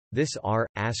This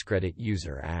AskReddit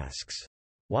user asks,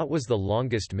 what was the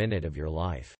longest minute of your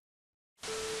life?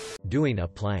 Doing a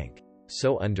plank.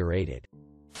 So underrated.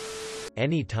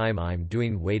 Anytime I'm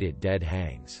doing weighted dead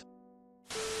hangs.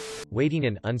 Waiting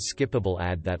an unskippable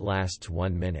ad that lasts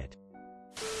 1 minute.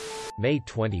 May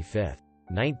 25,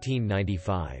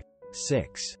 1995.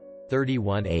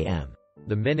 6:31 a.m.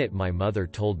 The minute my mother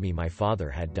told me my father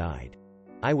had died.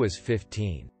 I was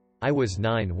 15. I was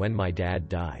 9 when my dad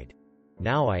died.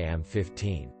 Now I am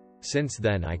 15. Since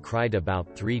then I cried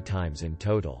about 3 times in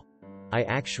total. I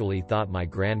actually thought my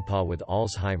grandpa with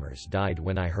Alzheimer's died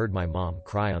when I heard my mom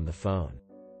cry on the phone.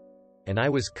 And I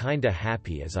was kinda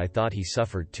happy as I thought he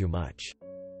suffered too much.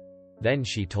 Then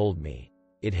she told me.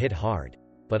 It hit hard.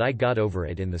 But I got over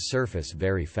it in the surface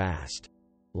very fast.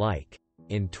 Like,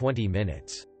 in 20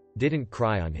 minutes. Didn't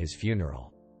cry on his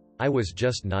funeral. I was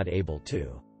just not able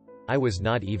to. I was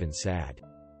not even sad.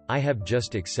 I have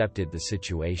just accepted the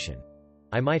situation.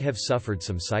 I might have suffered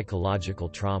some psychological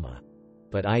trauma.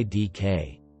 But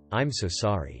I'm so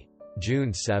sorry.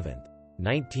 June 7,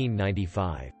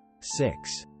 1995.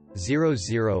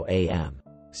 6:00 a.m.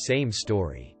 Same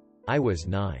story. I was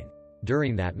 9.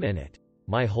 During that minute,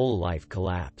 my whole life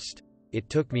collapsed. It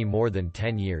took me more than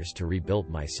 10 years to rebuild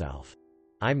myself.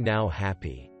 I'm now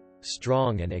happy,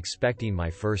 strong and expecting my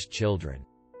first children.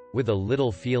 With a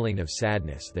little feeling of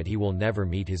sadness that he will never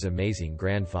meet his amazing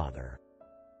grandfather.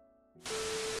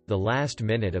 The last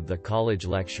minute of the college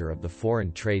lecture of the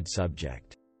foreign trade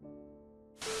subject.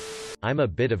 I'm a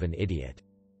bit of an idiot.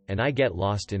 And I get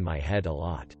lost in my head a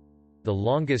lot. The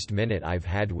longest minute I've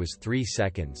had was 3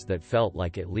 seconds that felt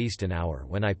like at least an hour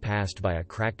when I passed by a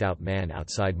cracked-out man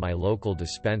outside my local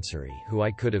dispensary who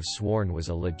I could have sworn was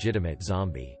a legitimate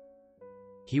zombie.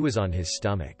 He was on his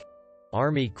stomach.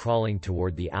 Army crawling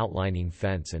toward the outlining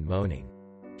fence and moaning.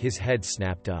 His head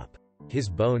snapped up. His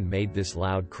bone made this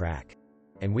loud crack.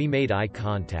 And we made eye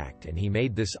contact and he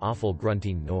made this awful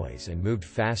grunting noise and moved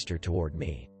faster toward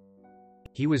me.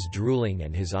 He was drooling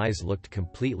and his eyes looked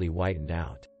completely whitened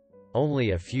out.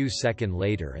 Only a few seconds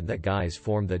later and the guys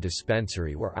from the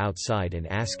dispensary were outside and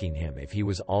asking him if he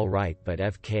was alright, but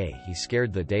he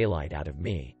scared the daylight out of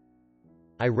me.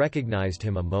 I recognized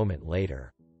him a moment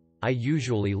later. I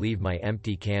usually leave my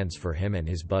empty cans for him and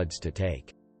his buds to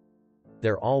take.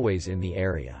 They're always in the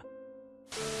area.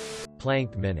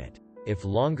 Plank minute. If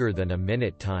longer than a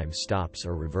minute time stops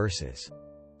or reverses.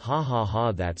 Ha ha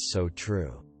ha, that's so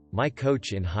true. My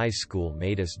coach in high school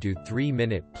made us do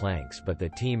 3-minute planks, but the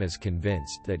team is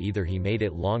convinced that either he made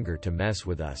it longer to mess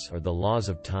with us or the laws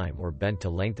of time were bent to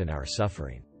lengthen our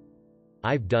suffering.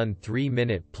 I've done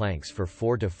 3-minute planks for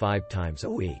 4 to 5 times a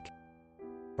week.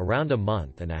 Around a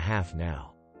month and a half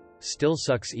now. Still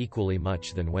sucks equally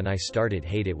much than when I started.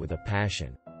 Hate it with a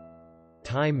passion.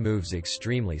 Time moves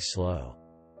extremely slow.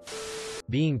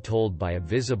 Being told by a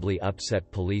visibly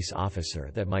upset police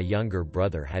officer that my younger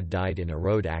brother had died in a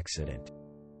road accident.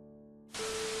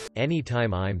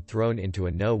 Anytime I'm thrown into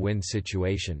a no-win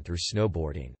situation through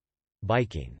snowboarding,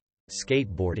 biking,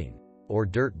 skateboarding, or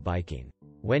dirt biking.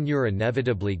 When you're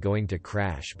inevitably going to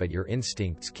crash but your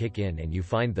instincts kick in and you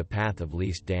find the path of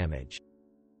least damage.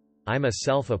 I'm a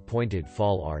self-appointed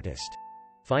fall artist.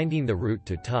 Finding the route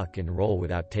to tuck and roll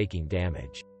without taking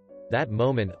damage. That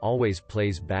moment always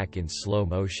plays back in slow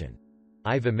motion.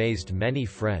 I've amazed many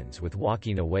friends with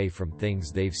walking away from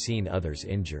things they've seen others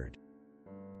injured.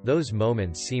 Those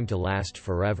moments seem to last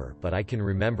forever, but I can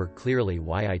remember clearly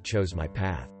why I chose my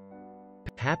path.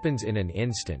 Happens in an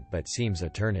instant but seems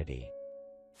eternity.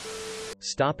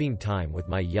 Stopping time with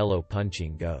my yellow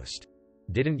punching ghost.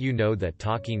 Didn't you know that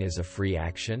talking is a free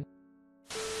action?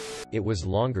 It was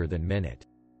longer than minute.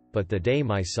 But the day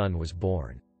my son was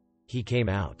born. He came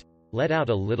out. Let out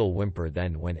a little whimper,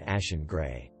 then went ashen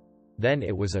gray. Then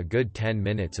it was a good 10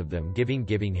 minutes of them giving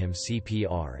him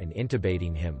CPR and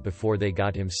intubating him before they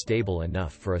got him stable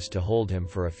enough for us to hold him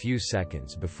for a few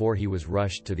seconds before he was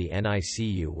rushed to the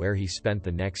NICU, where he spent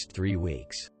the next 3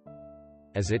 weeks.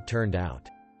 As it turned out,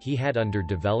 he had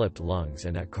underdeveloped lungs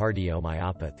and a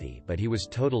cardiomyopathy, but he was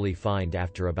totally fine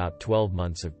after about 12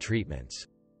 months of treatments.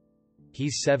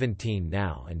 He's 17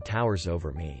 now and towers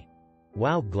over me.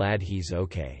 Wow, glad he's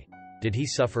okay. Did he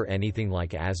suffer anything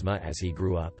like asthma as he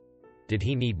grew up? Did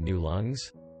he need new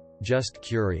lungs? Just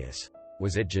curious.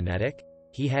 Was it genetic?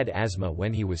 He had asthma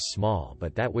when he was small,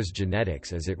 but that was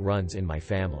genetics as it runs in my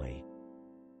family.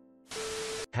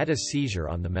 Had a seizure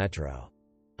on the metro.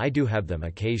 I do have them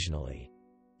occasionally.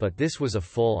 But this was a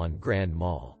full-on grand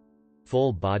mal.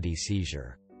 Full-body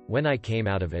seizure. When I came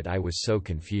out of it I was so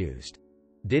confused.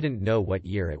 Didn't know what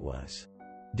year it was.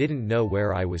 Didn't know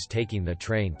where I was taking the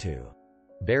train to.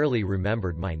 Barely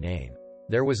remembered my name.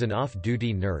 There was an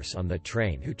off-duty nurse on the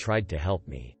train who tried to help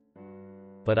me.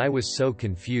 But I was so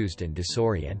confused and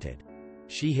disoriented.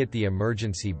 She hit the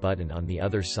emergency button on the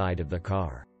other side of the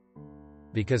car.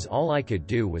 Because all I could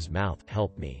do was mouth,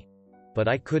 "Help me." But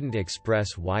I couldn't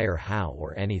express why or how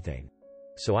or anything.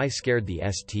 So I scared the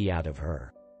st out of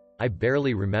her. I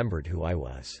barely remembered who I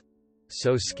was.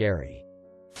 So scary.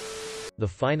 The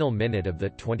final minute of the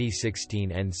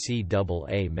 2016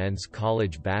 NCAA Men's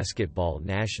College Basketball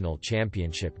National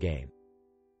Championship game.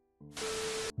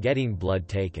 Getting blood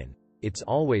taken. It's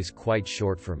always quite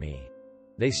short for me.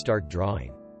 They start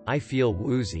drawing. I feel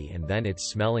woozy and then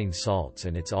it's smelling salts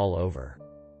and it's all over.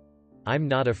 I'm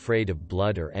not afraid of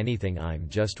blood or anything, I'm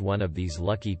just one of these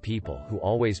lucky people who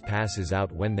always passes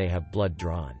out when they have blood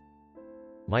drawn.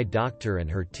 My doctor and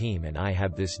her team and I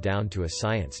have this down to a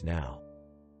science now.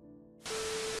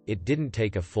 It didn't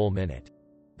take a full minute.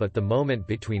 But the moment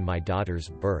between my daughter's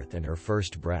birth and her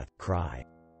first breath, cry,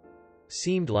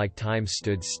 seemed like time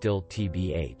stood still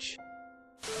tbh.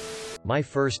 My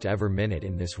first ever minute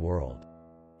in this world.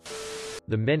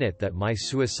 The minute that my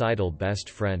suicidal best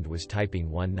friend was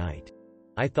typing one night.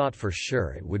 I thought for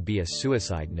sure it would be a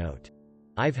suicide note.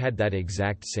 I've had that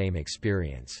exact same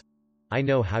experience. I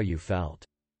know how you felt.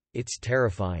 It's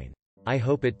terrifying. I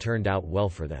hope it turned out well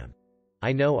for them.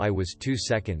 I know I was 2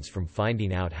 seconds from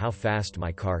finding out how fast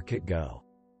my car could go.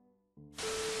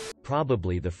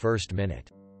 Probably the first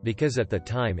minute. Because at the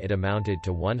time it amounted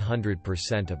to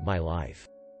 100% of my life.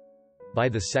 By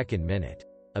the second minute,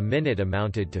 a minute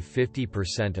amounted to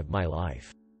 50% of my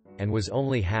life. And was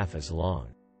only half as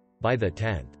long. By the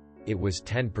 10th, it was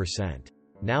 10%.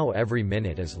 Now every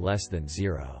minute is less than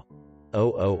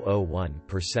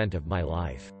 0.0001% of my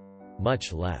life.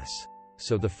 Much less.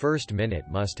 So the first minute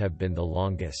must have been the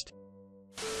longest.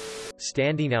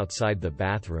 Standing outside the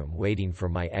bathroom waiting for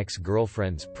my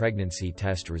ex-girlfriend's pregnancy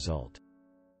test result.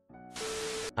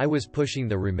 I was pushing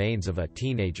the remains of a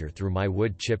teenager through my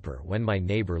wood chipper when my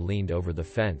neighbor leaned over the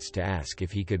fence to ask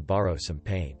if he could borrow some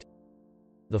paint.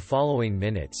 The following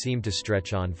minute seemed to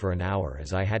stretch on for an hour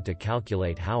as I had to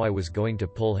calculate how I was going to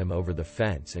pull him over the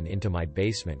fence and into my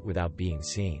basement without being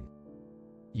seen.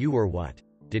 You were what?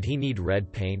 Did he need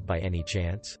red paint by any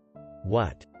chance?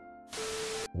 What?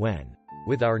 When?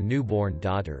 With our newborn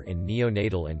daughter in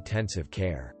neonatal intensive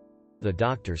care. The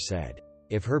doctor said,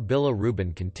 if her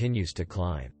bilirubin continues to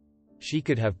climb, she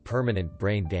could have permanent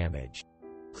brain damage.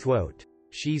 Quote,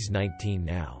 she's 19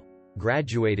 now.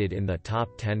 Graduated in the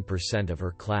top 10% of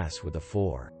her class with a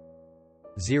 4.0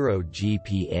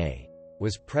 GPA.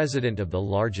 Was president of the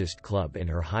largest club in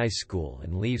her high school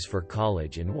and leaves for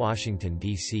college in Washington,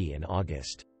 D.C. in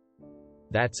August.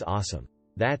 That's awesome.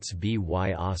 That's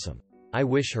BY awesome. I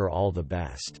wish her all the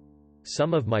best.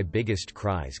 Some of my biggest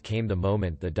cries came the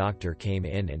moment the doctor came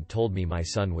in and told me my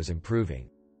son was improving.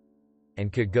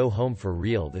 And could go home for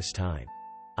real this time.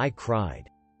 I cried.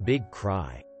 Big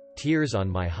cry. Tears on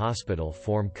my hospital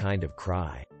form kind of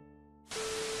cry.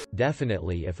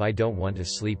 Definitely if I don't want to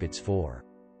sleep it's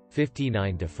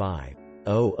 4:59 to 5:00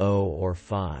 or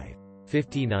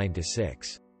 5:59 to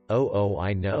 6:00.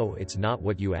 I know it's not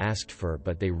what you asked for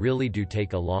but they really do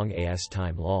take a long ass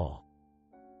time lol.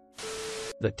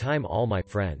 The time all my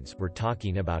friends were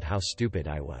talking about how stupid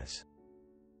I was.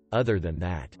 Other than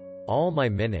that, all my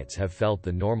minutes have felt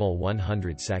the normal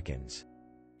 100 seconds.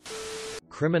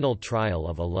 Criminal trial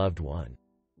of a loved one.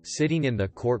 Sitting in the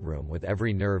courtroom with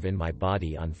every nerve in my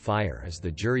body on fire as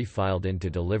the jury filed in to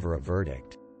deliver a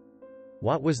verdict.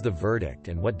 What was the verdict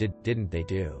and what didn't they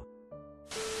do?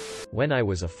 When I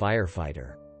was a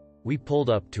firefighter. We pulled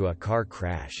up to a car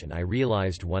crash and I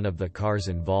realized one of the cars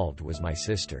involved was my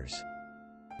sister's.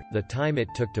 The time it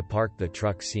took to park the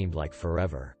truck seemed like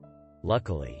forever.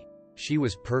 Luckily, she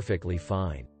was perfectly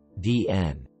fine.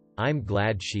 DN. I'm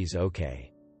glad she's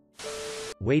okay.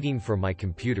 Waiting for my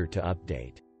computer to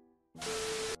update.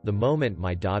 The moment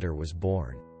my daughter was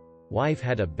born. Wife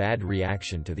had a bad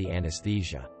reaction to the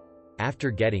anesthesia. After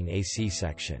getting a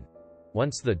C-section.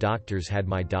 Once the doctors had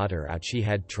my daughter out she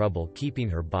had trouble keeping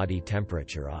her body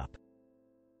temperature up.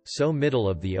 So middle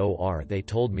of the OR they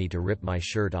told me to rip my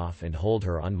shirt off and hold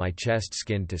her on my chest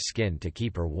skin to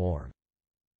keep her warm.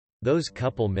 Those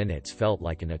couple minutes felt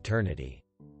like an eternity.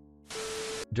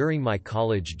 During my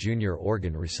college junior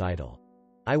organ recital.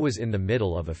 I was in the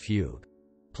middle of a fugue.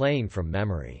 Playing from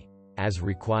memory. As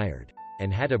required.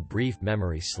 And had a brief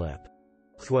memory slip.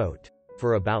 Quote,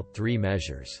 for about 3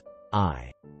 measures.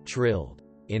 I trilled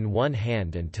in one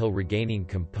hand until regaining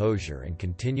composure and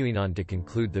continuing on to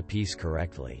conclude the piece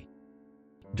correctly.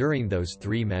 During those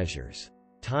 3 measures,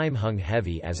 time hung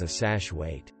heavy as a sash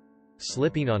weight.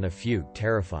 Slipping on a fugue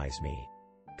terrifies me.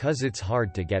 'Cause it's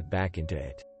hard to get back into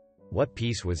it. What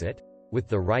piece was it? With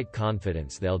the right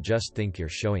confidence they'll just think you're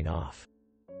showing off.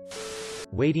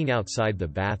 Waiting outside the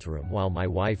bathroom while my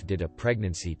wife did a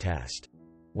pregnancy test.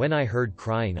 When I heard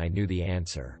crying I knew the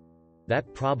answer.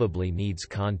 That probably needs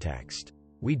context.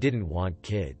 We didn't want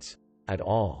kids. At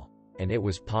all. And it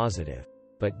was positive.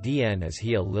 But DN is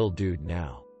he a lil dude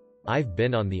now? I've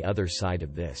been on the other side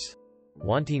of this.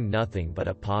 Wanting nothing but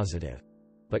a positive.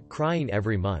 But crying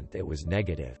every month it was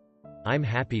negative. I'm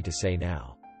happy to say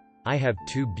now. I have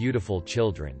 2 beautiful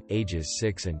children, ages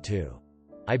 6 and 2.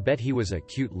 I bet he was a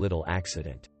cute little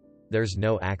accident. There's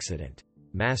no accident.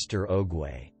 Master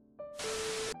Ogwe.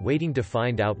 Waiting to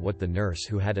find out what the nurse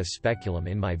who had a speculum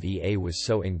in my VA was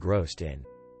so engrossed in.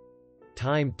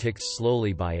 Time ticked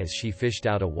slowly by as she fished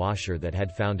out a washer that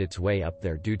had found its way up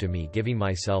there due to me giving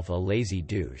myself a lazy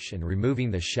douche and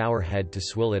removing the shower head to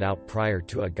swill it out prior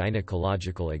to a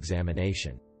gynecological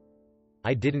examination.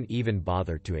 I didn't even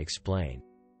bother to explain.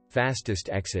 Fastest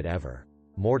exit ever.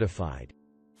 Mortified.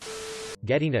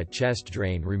 Getting a chest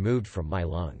drain removed from my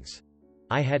lungs.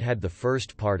 I had had the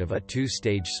first part of a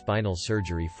 2-stage spinal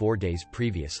surgery 4 days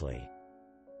previously,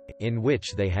 in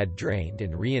which they had drained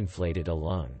and reinflated a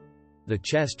lung. The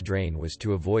chest drain was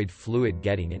to avoid fluid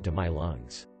getting into my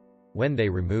lungs. When they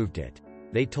removed it,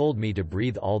 they told me to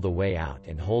breathe all the way out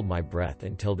and hold my breath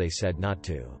until they said not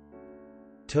to.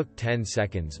 Took 10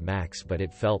 seconds max, but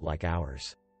it felt like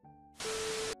hours.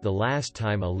 The last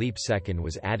time a leap second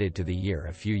was added to the year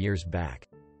a few years back.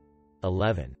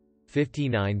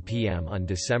 11:59 p.m. on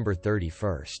December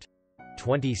 31st.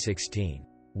 2016.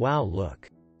 Wow, look.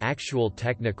 Actual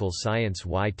technical science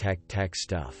tech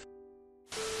stuff.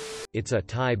 It's a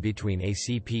tie between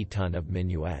ACP ton of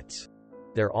minuets.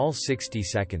 They're all 60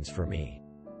 seconds for me.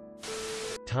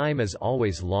 Time is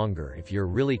always longer if you're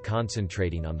really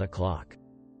concentrating on the clock.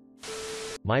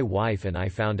 My wife and I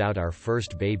found out our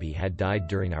first baby had died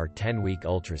during our 10-week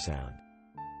ultrasound.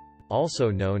 Also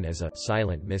known as a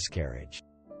silent miscarriage.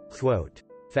 Quote,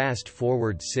 fast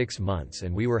forward 6 months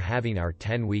and we were having our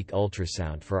 10-week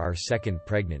ultrasound for our second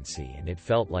pregnancy and it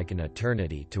felt like an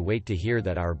eternity to wait to hear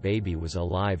that our baby was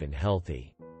alive and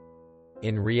healthy.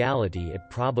 In reality it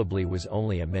probably was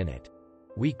only a minute.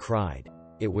 We cried.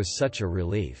 It was such a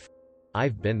relief.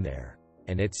 I've been there.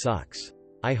 And it sucks.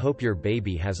 I hope your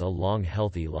baby has a long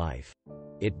healthy life.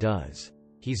 It does.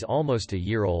 He's almost a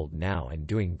year old now and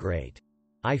doing great.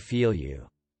 I feel you.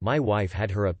 My wife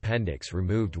had her appendix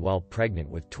removed while pregnant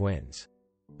with twins.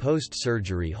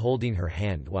 Post-surgery holding her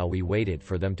hand while we waited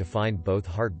for them to find both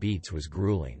heartbeats was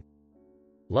grueling.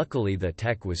 Luckily the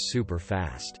tech was super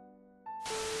fast.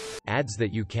 Ads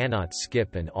that you cannot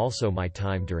skip and also my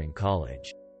time during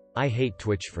college. I hate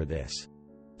Twitch for this.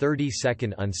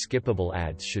 30-second unskippable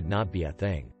ads should not be a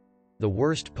thing. The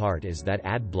worst part is that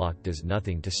ad block does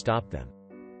nothing to stop them.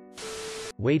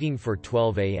 Waiting for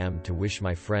 12 a.m. to wish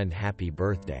my friend happy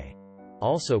birthday.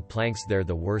 Also planks, they're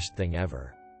the worst thing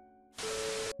ever.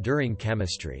 During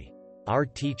chemistry, our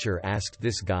teacher asked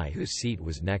this guy whose seat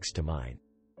was next to mine,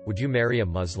 "Would you marry a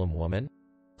Muslim woman?"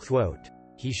 Quote.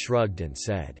 He shrugged and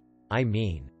said, "I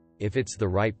mean, if it's the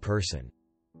right person."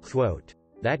 Quote.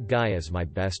 That guy is my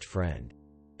best friend.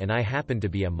 And I happen to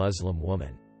be a Muslim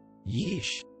woman.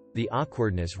 Yeesh. The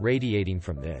awkwardness radiating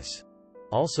from this.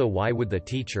 Also, why would the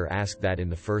teacher ask that in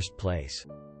the first place?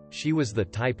 She was the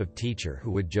type of teacher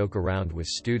who would joke around with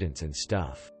students and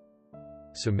stuff.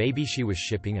 So maybe she was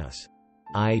shipping us.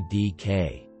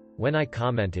 IDK. When I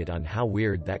commented on how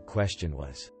weird that question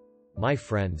was, my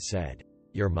friend said,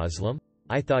 "You're Muslim?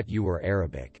 I thought you were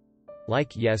Arabic."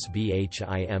 Like, yes,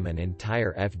 bhim, an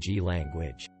entire FG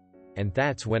language. And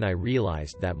that's when I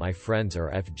realized that my friends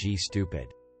are FG stupid.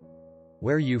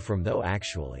 Where you from though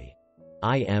actually?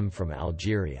 I am from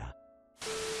Algeria.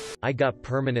 I got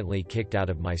permanently kicked out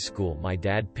of my school. My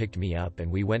dad picked me up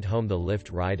and we went home. The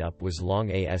lift ride up was long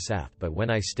ASF, but when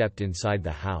I stepped inside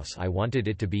the house I wanted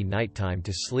it to be nighttime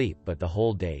to sleep, but the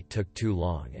whole day took too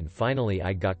long and finally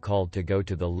I got called to go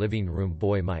to the living room.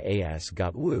 Boy, my ass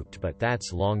got whooped, but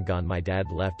that's long gone. My dad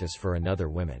left us for another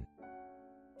woman.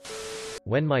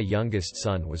 When my youngest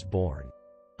son was born,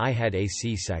 I had a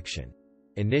C-section.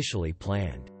 Initially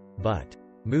planned, but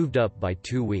moved up by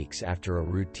 2 weeks after a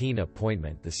routine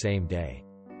appointment the same day.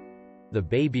 The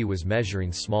baby was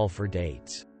measuring small for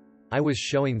dates. I was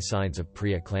showing signs of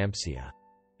preeclampsia.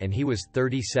 And he was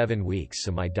 37 weeks,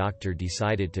 so my doctor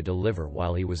decided to deliver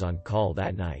while he was on call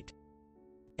that night.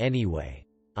 Anyway,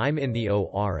 I'm in the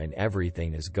OR and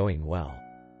everything is going well.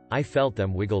 I felt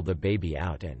them wiggle the baby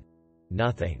out and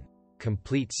nothing.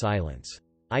 Complete silence.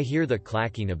 I hear the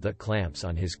clacking of the clamps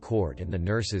on his cord and the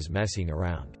nurses messing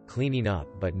around, cleaning up,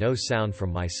 but no sound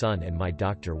from my son, and my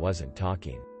doctor wasn't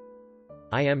talking.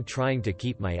 I am trying to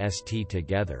keep my st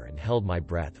together and held my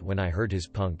breath when I heard his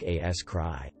punk ass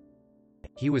cry.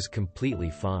 He was completely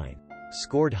fine.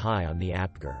 Scored high on the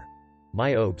APGAR.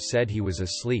 My OB said he was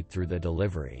asleep through the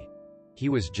delivery. He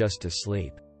was just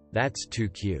asleep. That's too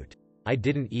cute. I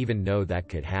didn't even know that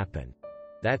could happen.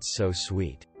 That's so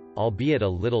sweet. Albeit a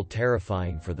little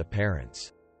terrifying for the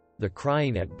parents. The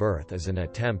crying at birth is an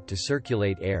attempt to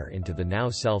circulate air into the now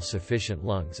self-sufficient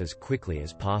lungs as quickly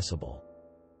as possible.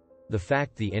 The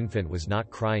fact the infant was not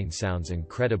crying sounds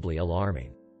incredibly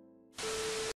alarming.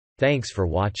 Thanks for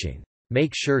watching.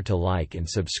 Make sure to like and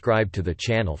subscribe to the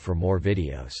channel for more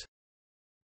videos.